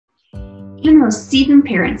Even the most seasoned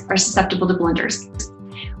parents are susceptible to blunders.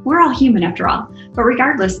 We're all human after all, but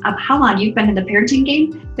regardless of how long you've been in the parenting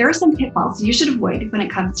game, there are some pitfalls you should avoid when it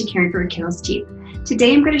comes to caring for your kiddos' teeth.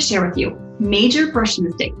 Today I'm going to share with you major brushing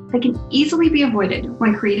mistakes that can easily be avoided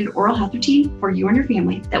when creating an oral health routine for you and your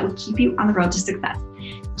family that will keep you on the road to success.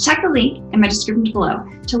 Check the link in my description below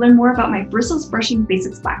to learn more about my Bristles Brushing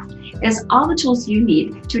Basics box. It has all the tools you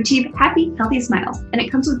need to achieve happy, healthy smiles, and it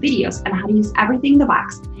comes with videos on how to use everything in the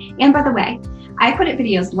box. And by the way, I put out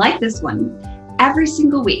videos like this one every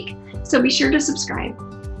single week, so be sure to subscribe.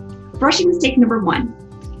 Brushing mistake number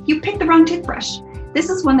 1, you picked the wrong toothbrush. This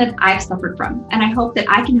is one that I've suffered from, and I hope that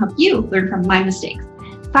I can help you learn from my mistakes.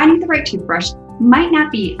 Finding the right toothbrush might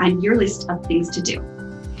not be on your list of things to do.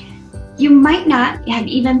 You might not have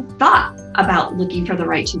even thought about looking for the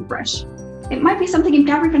right toothbrush. It might be something you've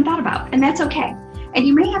never even thought about, and that's okay. And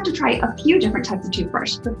you may have to try a few different types of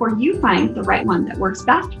toothbrush before you find the right one that works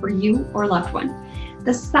best for you or a loved one.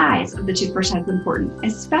 The size of the toothbrush is important,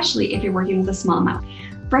 especially if you're working with a small mouth.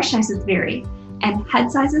 Brush sizes vary, and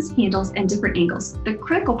head sizes, handles, and different angles. The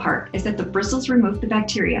critical part is that the bristles remove the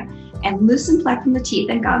bacteria and loosen plaque from the teeth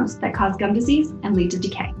and gums that cause gum disease and lead to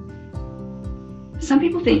decay. Some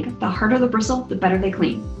people think the harder the bristle, the better they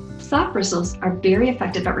clean. Soft bristles are very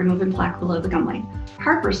effective at removing plaque below the gum line.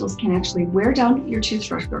 Hard bristles can actually wear down your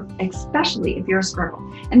toothbrush work, especially if you're a scrubber.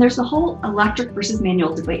 And there's the whole electric versus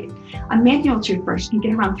manual debate. A manual toothbrush can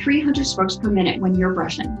get around 300 strokes per minute when you're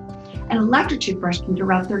brushing. An electric toothbrush can get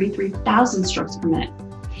around 33,000 strokes per minute.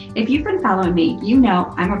 If you've been following me, you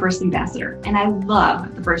know I'm a Burst ambassador, and I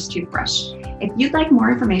love the Burst toothbrush. If you'd like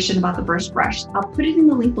more information about the Burst brush, I'll put it in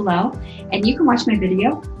the link below, and you can watch my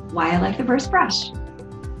video, Why I Like the Burst Brush.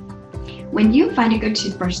 When you find a good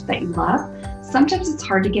toothbrush that you love, sometimes it's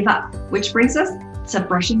hard to give up, which brings us to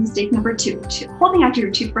brushing mistake number 2, holding onto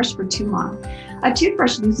your toothbrush for too long. A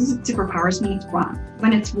toothbrush loses its superpowers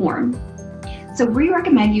when it's warm. So we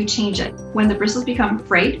recommend you change it when the bristles become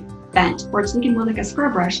frayed, bent, or it's looking more like a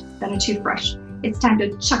scrub brush than a toothbrush. It's time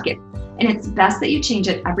to chuck it, and it's best that you change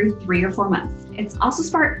it every 3 or 4 months. It's also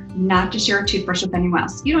smart not to share a toothbrush with anyone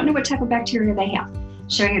else. You don't know what type of bacteria they have.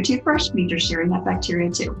 Sharing your toothbrush means you're sharing that bacteria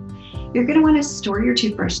too. You're going to want to store your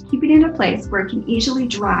toothbrush, keep it in a place where it can easily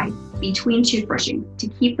dry between toothbrushing to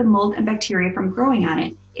keep the mold and bacteria from growing on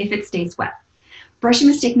it if it stays wet. Brushing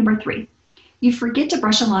mistake number 3. You forget to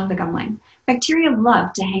brush along the gum line. Bacteria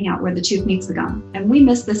love to hang out where the tooth meets the gum, and we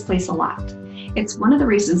miss this place a lot. It's one of the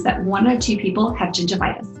reasons that 1 out of 2 people have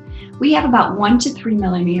gingivitis. We have about 1 to 3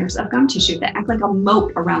 millimeters of gum tissue that act like a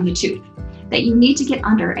moat around the tooth that you need to get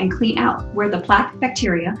under and clean out where the plaque,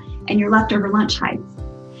 bacteria, and your leftover lunch hides.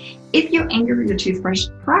 If you angle your toothbrush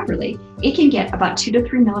properly, it can get about 2 to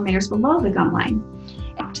 3 millimeters below the gum line.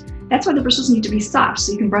 That's why the bristles need to be soft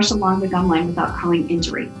so you can brush along the gum line without causing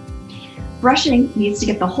injury. Brushing needs to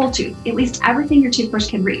get the whole tooth, at least everything your toothbrush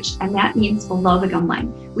can reach, and that means below the gum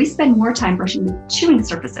line. We spend more time brushing the chewing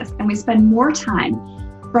surfaces, and we spend more time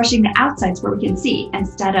brushing the outsides where we can see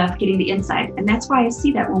instead of getting the inside, and that's why I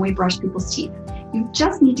see that when we brush people's teeth. You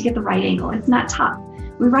just need to get the right angle. It's not tough.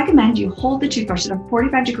 We recommend you hold the toothbrush at a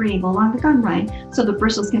 45-degree angle along the gum line so the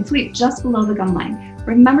bristles can sweep just below the gum line.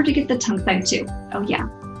 Remember to get the tongue side too. Oh yeah,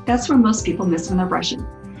 that's where most people miss when they're brushing.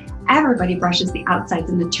 Everybody brushes the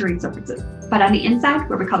outsides and the chewing surfaces, but on the inside,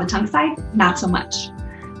 where we call the tongue side, not so much.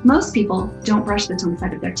 Most people don't brush the tongue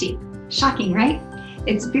side of their teeth. Shocking, right?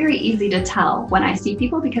 It's very easy to tell when I see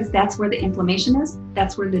people because that's where the inflammation is,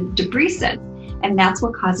 that's where the debris sits, and that's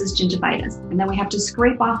what causes gingivitis. And then we have to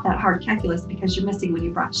scrape off that hard calculus because you're missing when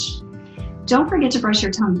you brush. Don't forget to brush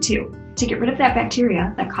your tongue too, to get rid of that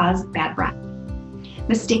bacteria that cause bad breath.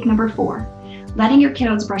 Mistake number 4, letting your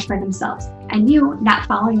kiddos brush by themselves and you not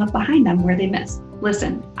following up behind them where they miss.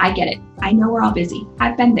 Listen, I get it. I know we're all busy.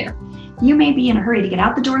 I've been there. You may be in a hurry to get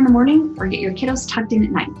out the door in the morning or get your kiddos tucked in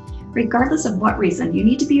at night. Regardless of what reason, you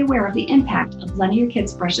need to be aware of the impact of letting your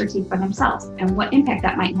kids brush their teeth by themselves and what impact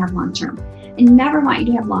that might have long term. I never want you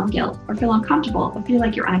to have long guilt or feel uncomfortable or feel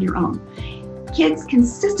like you're on your own. Kids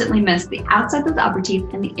consistently miss the outsides of the upper teeth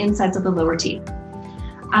and the insides of the lower teeth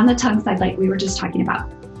on the tongue side like we were just talking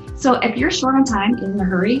about. So if you're short on time in a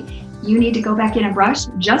hurry, you need to go back in and brush,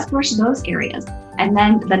 just brush those areas. And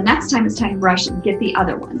then the next time it's time to brush, get the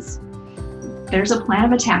other ones. There's a plan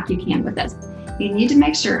of attack you can with this. You need to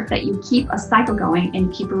make sure that you keep a cycle going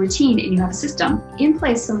and keep a routine and you have a system in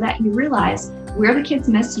place so that you realize where the kids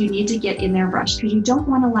miss, you need to get in there and brush because you don't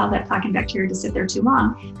want to allow that plaque and bacteria to sit there too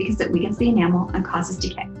long because it weakens the enamel and causes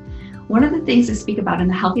decay. One of the things I speak about in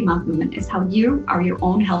the Healthy Mom movement is how you are your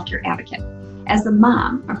own healthcare advocate. As the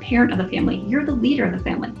mom or parent of the family, you're the leader of the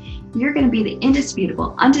family. You're going to be the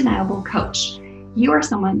indisputable, undeniable coach. You are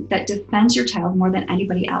someone that defends your child more than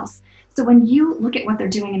anybody else. So when you look at what they're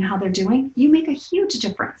doing and how they're doing, you make a huge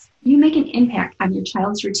difference. You make an impact on your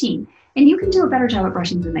child's routine, and you can do a better job at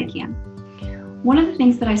brushing than they can. One of the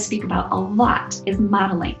things that I speak about a lot is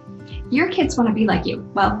modeling. Your kids want to be like you,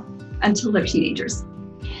 well, until they're teenagers.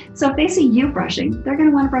 So if they see you brushing, they're going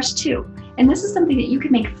to want to brush too. And this is something that you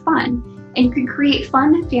can make fun, and you can create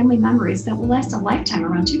fun family memories that will last a lifetime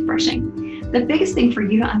around toothbrushing. The biggest thing for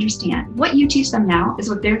you to understand, what you teach them now is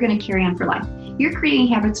what they're going to carry on for life. You're creating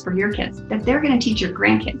habits for your kids that they're going to teach your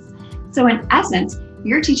grandkids. So in essence,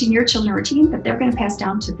 you're teaching your children a routine that they're going to pass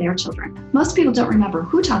down to their children. Most people don't remember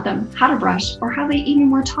who taught them how to brush or how they even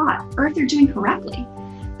were taught or if they're doing correctly,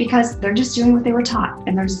 because they're just doing what they were taught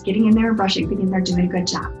and they're just getting in there and brushing, thinking they're doing a good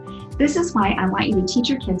job. This is why I want you to teach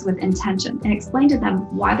your kids with intention and explain to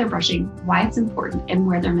them why they're brushing, why it's important, and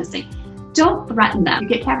where they're missing. Don't threaten them. You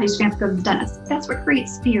get cavities, you have to go to the dentist. That's what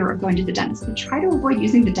creates fear of going to the dentist. So try to avoid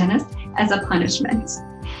using the dentist as a punishment.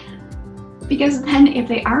 Because then if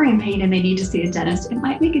they are in pain and they need to see a dentist, it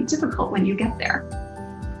might make it difficult when you get there.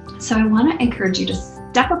 So I want to encourage you to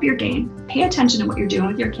step up your game, pay attention to what you're doing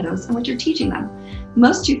with your kiddos and what you're teaching them.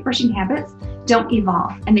 Most toothbrushing habits don't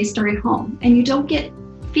evolve and they start at home, and you don't get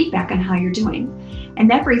feedback on how you're doing. And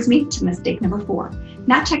that brings me to mistake number 4,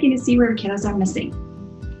 not checking to see where your kiddos are missing.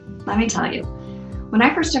 Let me tell you, when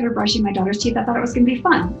I first started brushing my daughter's teeth, I thought it was going to be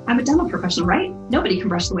fun. I'm a dental professional, right? Nobody can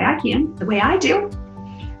brush the way I can, the way I do.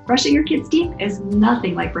 Brushing your kids' teeth is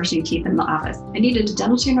nothing like brushing teeth in the office. I needed a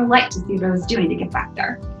dental trainer light to see what I was doing to get back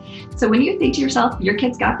there. So when you think to yourself, your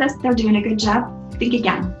kids got this, they're doing a good job, think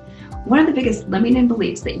again. One of the biggest limiting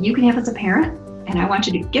beliefs that you can have as a parent, and I want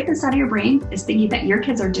you to get this out of your brain, is thinking that your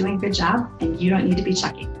kids are doing a good job and you don't need to be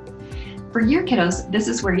checking. For your kiddos, this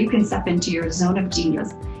is where you can step into your zone of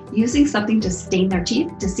genius. Using something to stain their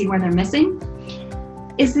teeth to see where they're missing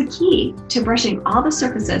is the key to brushing all the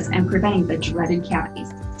surfaces and preventing the dreaded cavities.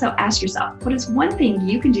 So ask yourself, what is one thing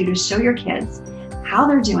you can do to show your kids how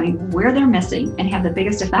they're doing, where they're missing, and have the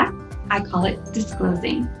biggest effect? I call it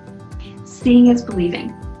disclosing. Seeing is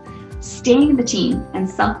believing. Staying the team and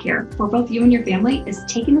self-care for both you and your family is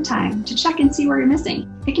taking the time to check and see where you're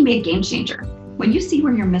missing. It can be a game changer. When you see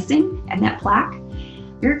where you're missing and that plaque,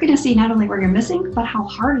 you're going to see not only where you're missing, but how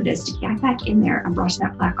hard it is to get back in there and brush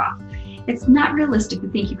that plaque off. It's not realistic to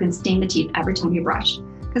think you can stain the teeth every time you brush,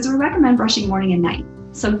 because we recommend brushing morning and night.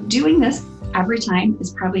 So doing this every time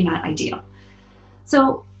is probably not ideal.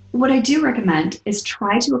 So what I do recommend is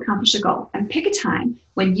try to accomplish a goal and pick a time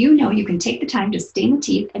when you know you can take the time to stain the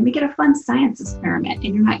teeth and make it a fun science experiment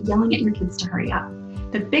and you're not yelling at your kids to hurry up.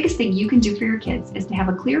 The biggest thing you can do for your kids is to have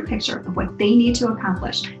a clear picture of what they need to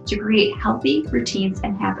accomplish to create healthy routines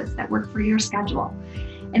and habits that work for your schedule.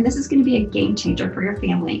 And this is going to be a game changer for your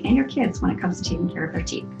family and your kids when it comes to taking care of their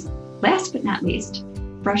teeth. Last but not least,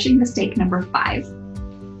 brushing mistake number 5,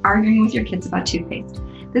 arguing with your kids about toothpaste.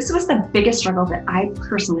 This was the biggest struggle that I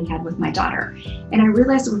personally had with my daughter. And I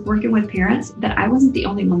realized with working with parents that I wasn't the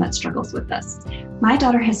only one that struggles with this. My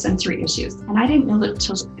daughter has sensory issues, and I didn't know that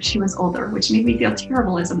until she was older, which made me feel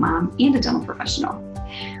terrible as a mom and a dental professional.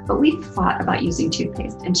 But we fought about using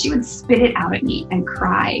toothpaste, and she would spit it out at me and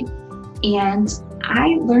cry. And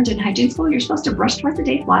I learned in hygiene school, you're supposed to brush twice a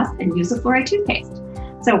day, floss, and use a fluoride toothpaste.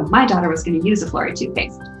 So my daughter was going to use a fluoride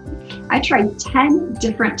toothpaste. I tried 10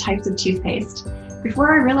 different types of toothpaste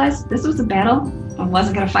before I realized this was a battle I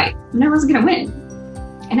wasn't going to fight, and I wasn't going to win.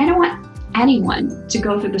 And I don't want anyone to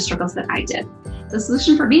go through the struggles that I did. The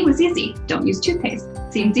solution for me was easy. Don't use toothpaste.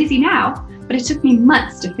 Seems easy now, but it took me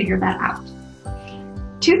months to figure that out.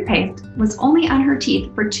 Toothpaste was only on her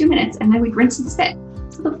teeth for 2 minutes, and then we'd rinse and spit.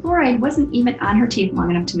 So the fluoride wasn't even on her teeth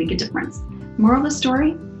long enough to make a difference. Moral of the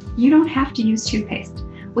story, you don't have to use toothpaste.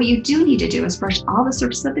 What you do need to do is brush all the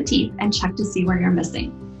surfaces of the teeth and check to see where you're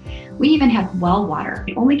missing. We even had well water.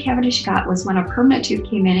 The only cavity she got was when a permanent tooth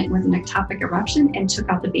came in with an ectopic eruption and took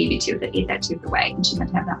out the baby tooth that ate that tooth away, and she had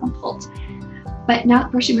to have that one pulled. But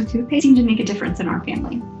not brushing with toothpaste seemed to make a difference in our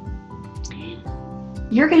family.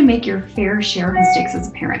 You're going to make your fair share of mistakes as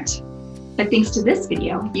a parent. But thanks to this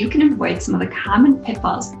video, you can avoid some of the common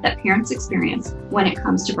pitfalls that parents experience when it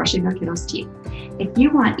comes to brushing their kiddos' teeth. If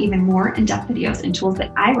you want even more in-depth videos and tools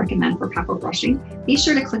that I recommend for proper brushing, be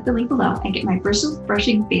sure to click the link below and get my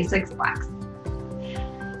Brushing Basics box.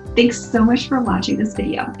 Thanks so much for watching this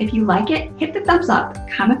video. If you like it, hit the thumbs up,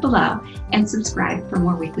 comment below, and subscribe for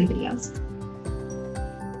more weekly videos.